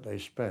money that they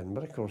spend,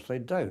 but of course they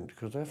don't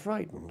because they're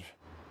frightened.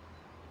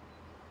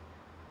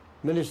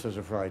 Ministers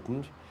are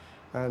frightened,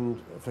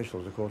 and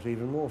officials, of course,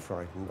 even more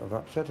frightened of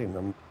upsetting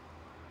them.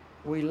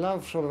 We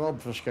love sort of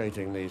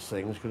obfuscating these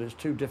things because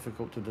it's too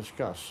difficult to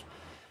discuss,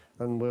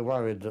 and we're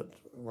worried that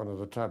one of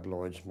the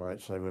tabloids might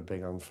say we're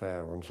being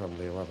unfair on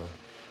somebody or other.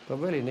 But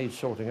really needs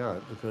sorting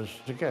out because,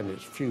 again,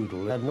 it's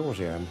feudal ad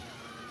nauseam.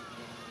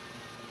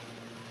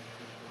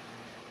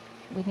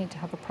 We need to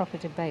have a proper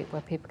debate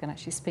where people can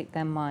actually speak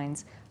their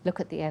minds, look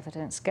at the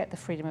evidence, get the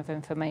freedom of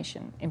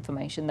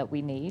information that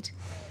we need,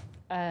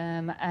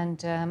 and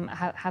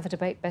have a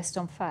debate based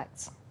on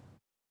facts.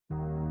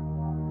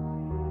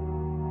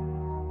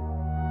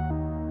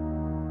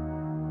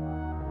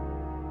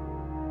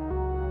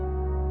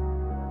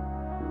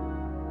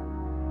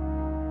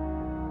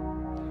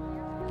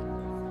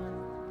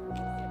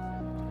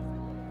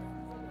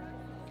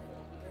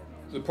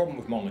 The problem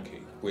with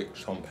monarchy,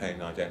 which Tom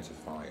Paine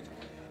identified,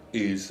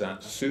 is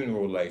that sooner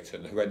or later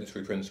the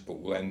hereditary principle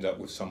will end up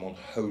with someone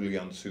wholly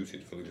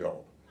unsuited for the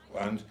job.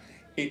 And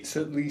it's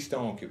at least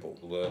arguable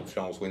that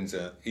Charles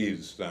Windsor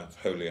is that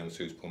wholly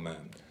unsuitable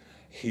man.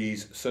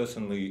 He's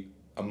certainly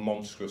a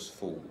monstrous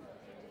fool.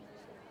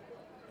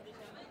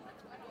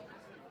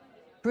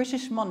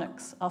 British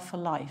monarchs are for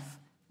life,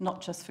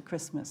 not just for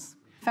Christmas.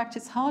 In fact,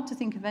 it's hard to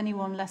think of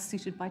anyone less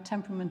suited by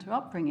temperament or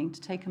upbringing to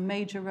take a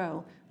major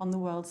role on the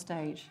world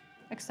stage,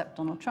 except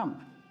Donald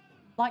Trump.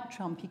 Like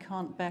Trump, he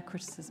can't bear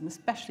criticism,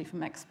 especially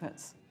from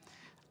experts.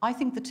 I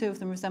think the two of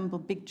them resemble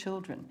big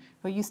children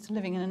who are used to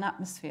living in an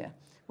atmosphere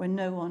where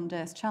no one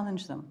dares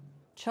challenge them.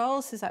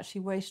 Charles has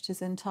actually wasted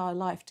his entire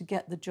life to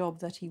get the job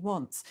that he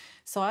wants.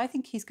 So I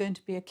think he's going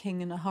to be a king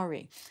in a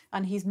hurry.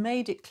 And he's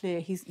made it clear,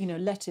 he's,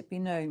 let it be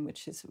known,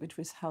 which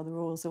was how the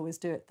royals always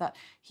do it, that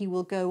he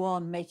will go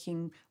on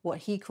making what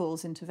he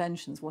calls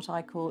interventions, what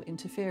I call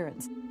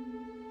interference.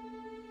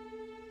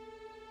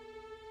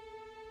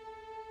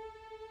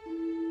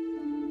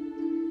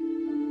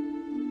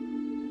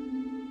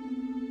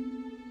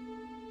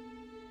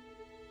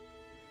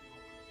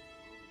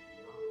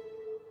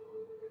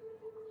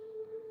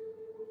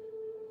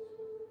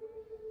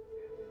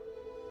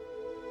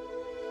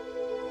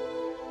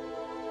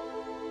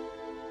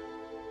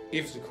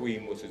 If the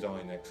Queen were to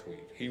die next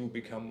week, he would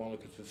become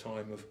monarch at a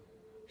time of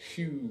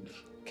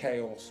huge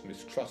chaos,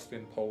 mistrust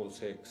in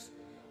politics,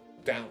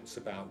 doubts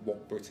about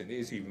what Britain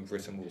is, even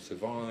Britain will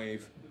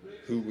survive,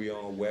 who we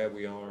are, where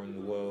we are in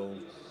the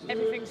world.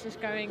 Everything's just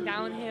going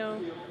downhill.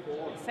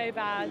 It's so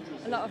bad.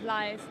 A lot of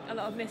lies, a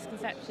lot of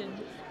misconceptions.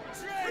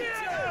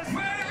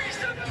 Where is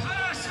the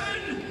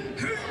person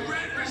who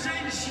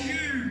represents you,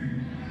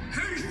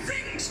 who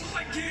thinks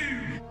like you?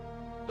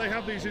 They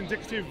have these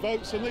indicative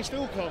votes and they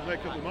still can't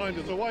make up their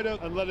mind. So why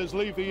don't and let us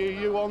leave the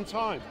EU on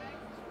time?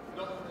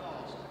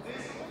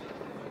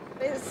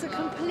 It's a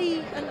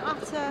complete and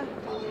utter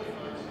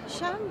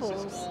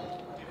shambles.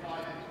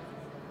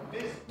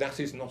 That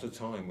is not a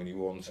time when you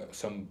want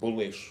some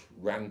bullish,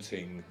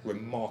 ranting,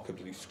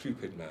 remarkably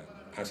stupid man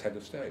as head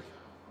of state.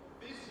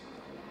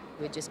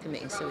 We're just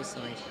committing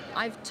suicide.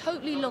 I've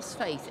totally lost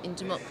faith in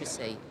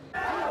democracy.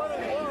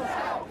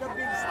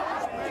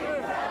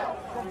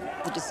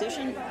 The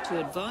decision to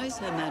advise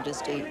Her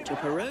Majesty to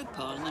prorogue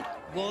Parliament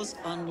was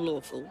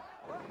unlawful.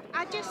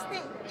 I just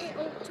think it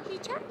ought to be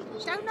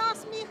changed. Don't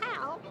ask me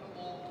how,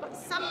 but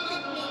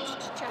something needs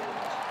to change.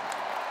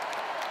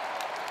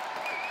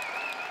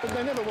 But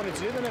they never wanted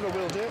to do it, they never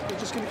will do it. They're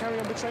just going to carry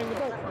on betraying the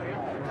vote.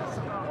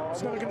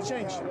 It's never going to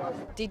change.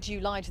 Did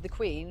you lie to the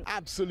Queen?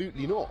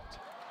 Absolutely not.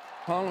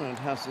 Parliament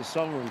has the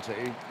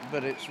sovereignty,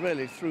 but it's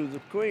really through the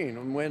Queen,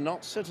 and we're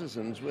not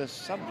citizens, we're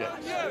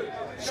subjects.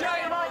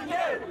 Shame on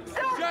you!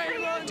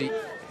 Shame on you! Deep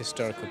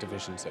historical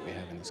divisions that we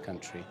have in this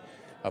country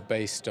are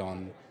based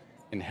on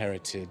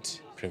inherited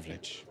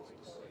privilege.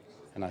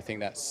 And I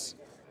think that's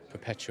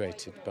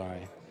perpetuated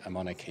by a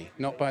monarchy.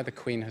 Not by the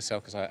Queen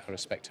herself, because I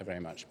respect her very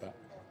much, but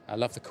I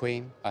love the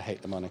Queen, I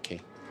hate the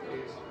monarchy.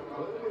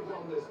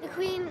 The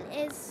Queen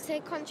is a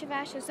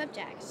controversial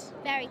subject,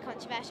 very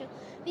controversial,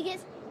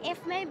 because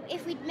if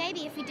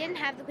we didn't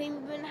have the Queen,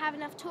 we wouldn't have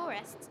enough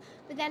tourists.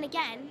 But then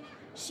again,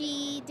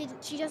 she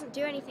doesn't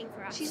do anything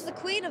for us. She's the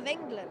Queen of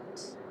England.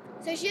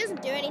 So she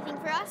doesn't do anything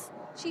for us?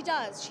 She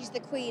does. She's the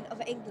Queen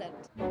of England.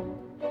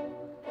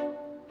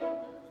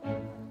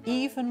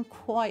 Even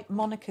quite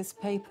monarchist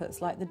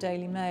papers like the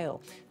Daily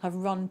Mail have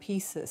run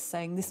pieces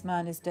saying this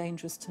man is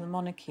dangerous to the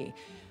monarchy.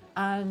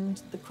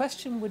 And the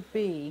question would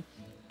be,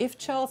 if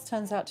Charles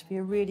turns out to be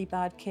a really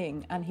bad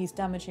king and he's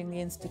damaging the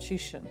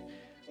institution,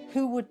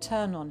 who would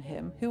turn on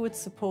him, who would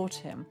support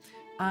him,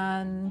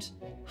 and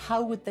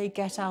how would they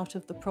get out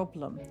of the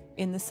problem,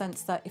 in the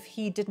sense that if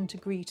he didn't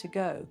agree to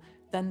go,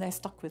 then they're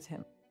stuck with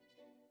him.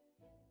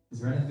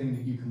 Is there anything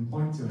that you can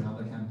point to in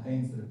other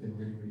campaigns that have been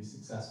really, really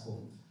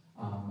successful,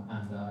 how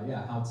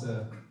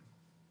to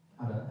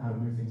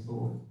move things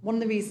forward? One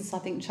of the reasons I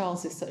think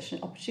Charles is such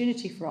an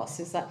opportunity for us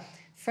is that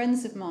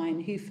friends of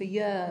mine who for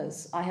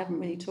years I haven't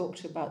really talked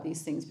to about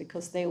these things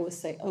because they always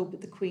say, oh,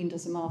 but the Queen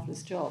does a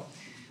marvellous job.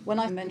 When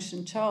I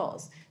mentioned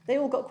Charles, they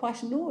all got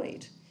quite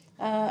annoyed.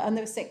 And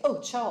they were saying, oh,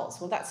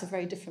 Charles, well, that's a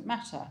very different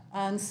matter.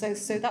 And so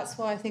that's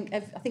why I think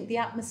the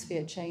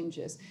atmosphere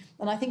changes.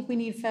 And I think we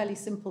need fairly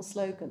simple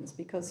slogans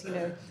because,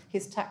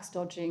 his tax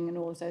dodging and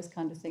all of those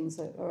kind of things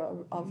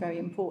are very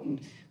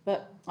important.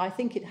 But I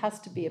think it has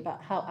to be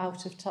about how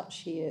out of touch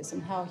he is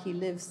and how he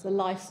lives the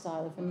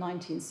lifestyle of a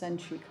 19th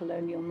century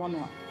colonial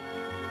monarch.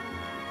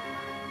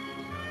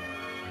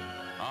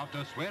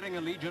 After swearing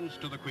allegiance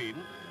to the Queen,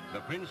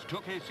 the Prince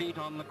took his seat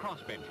on the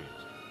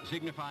crossbenches,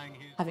 signifying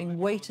his... Having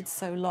waited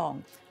so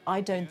long,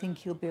 I don't think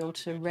he'll be able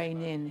to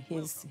rein in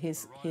his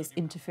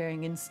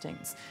interfering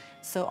instincts.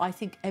 So I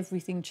think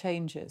everything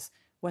changes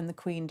when the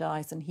Queen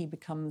dies and he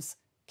becomes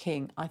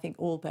king. I think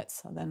all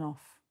bets are then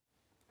off.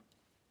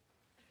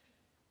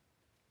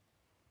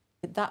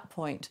 At that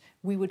point,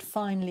 we would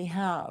finally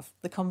have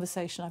the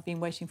conversation I've been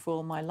waiting for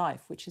all my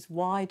life, which is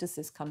why does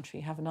this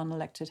country have an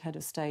unelected head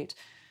of state,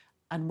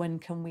 and when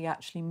can we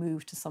actually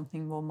move to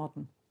something more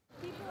modern?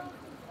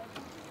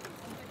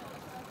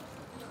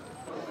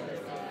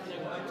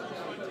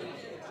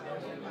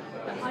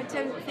 I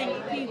don't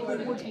think people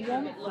would want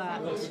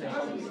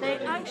that. They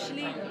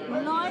actually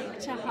like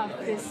to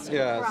have this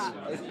crap.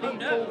 If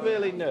people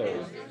really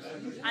knew.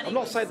 I'm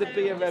not saying there'd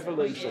be a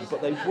revolution,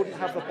 but they wouldn't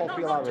have the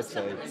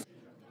popularity.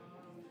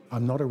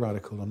 I'm not a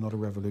radical, I'm not a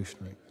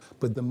revolutionary.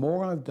 But the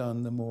more I've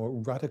done, the more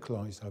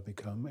radicalised I've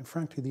become, and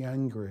frankly, the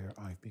angrier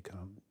I've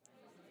become.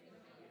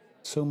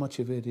 So much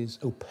of it is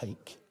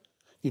opaque.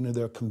 You know,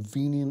 there are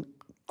convenient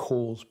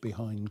calls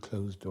behind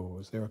closed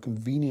doors. There are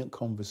convenient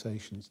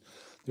conversations.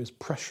 There's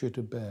pressure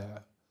to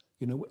bear,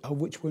 you know, of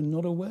which we're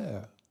not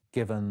aware.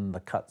 Given the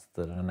cuts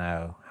that are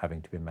now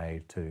having to be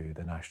made to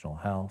the national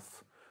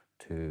health,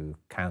 to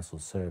council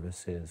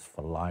services,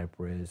 for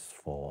libraries,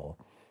 for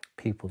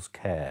people's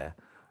care,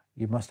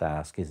 you must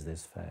ask, is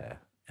this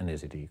fair and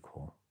is it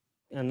equal?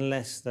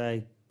 Unless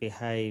they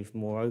behave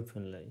more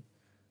openly,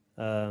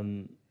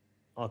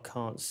 I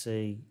can't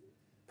see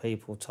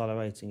people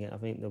tolerating it. I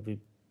think there'll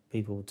be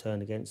people who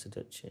turn against the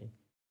Duchy.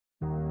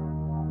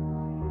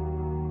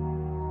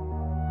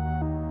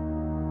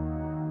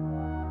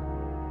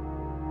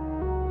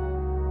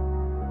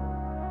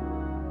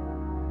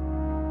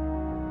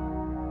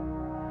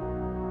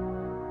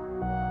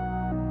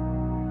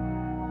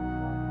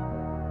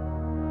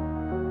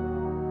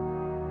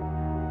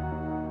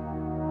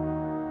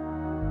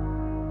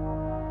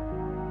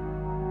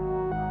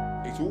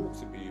 It ought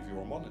to be, if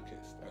you're a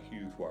monarchist, a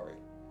huge worry.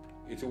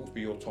 It ought to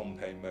be your Tom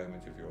Paine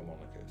moment if you're a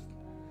monarchist.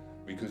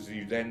 Because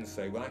you then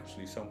say, well,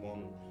 actually,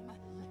 someone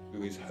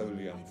who is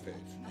wholly unfit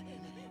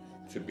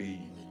to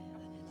be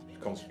the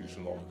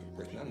constitutional monarch of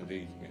Britain, and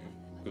indeed, you know,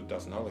 a good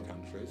dozen other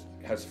countries,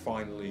 has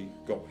finally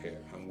got here,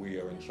 and we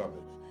are in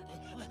trouble.